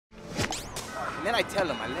And then I tell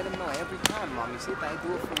him, I let him know every time, Mamacita, I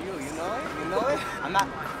do it for you. You know it? You know it? I'm not...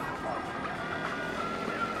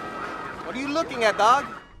 What are you looking at, dog?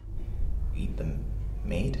 Eat the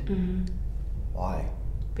meat? Mm-hmm. Why?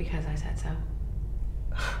 Because I said so.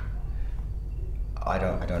 I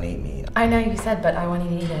don't eat meat. I know you said, but I want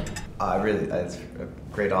you to eat it. Really, it's a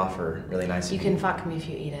great offer. Really nice of You can fuck me if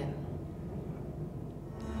you eat it.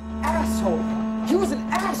 Asshole! He was an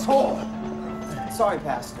asshole! Sorry,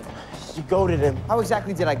 Pastor. You goaded him. How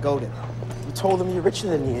exactly did I goad him? You told him you're richer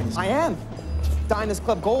than he is. I am. Diners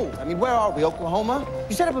Club Gold. I mean, where are we, Oklahoma?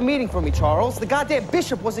 You set up a meeting for me, Charles. The goddamn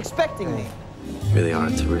bishop was expecting me. You really are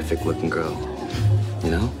a terrific looking girl.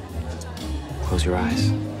 You know? Close your eyes.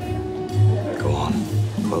 Go on.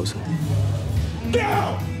 Close them.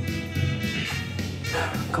 Down!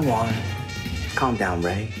 Come on. Calm down,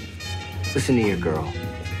 Ray. Listen to your girl.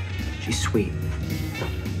 She's sweet.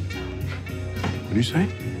 What do you say?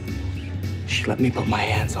 She let me put my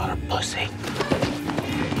hands on her pussy.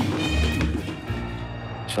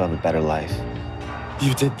 She'll have a better life.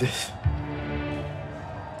 You did this.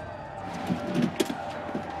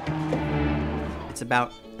 It's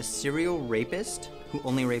about a serial rapist who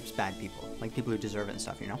only rapes bad people, like people who deserve it and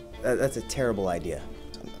stuff, you know? That's a terrible idea.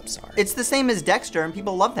 I'm sorry. It's the same as Dexter, and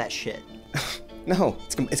people love that shit. No,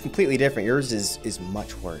 it's completely different. Yours is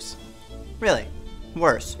much worse. Really?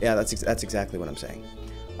 Worse? Yeah, that's exactly what I'm saying.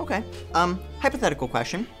 Okay. Hypothetical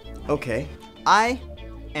question. Okay. I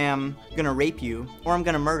am gonna rape you, or I'm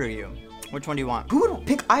gonna murder you. Which one do you want? Who would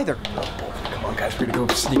pick either? Come on, guys, we're gonna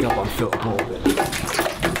go sneak up on Phil a little bit.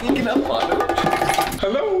 Sneaking up on him.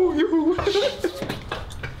 Hello, you.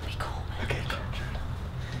 Be cool. Okay.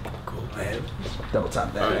 Cool, man. Double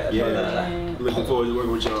tap that. Yeah. Looking forward to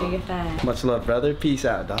working with y'all. Do your thing. Much love, brother. Peace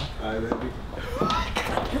out, dog. All right, baby. I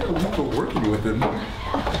can't believe we're working with him.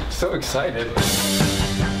 So excited.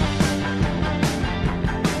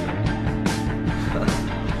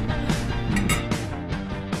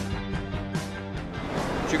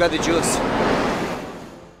 You got the juice.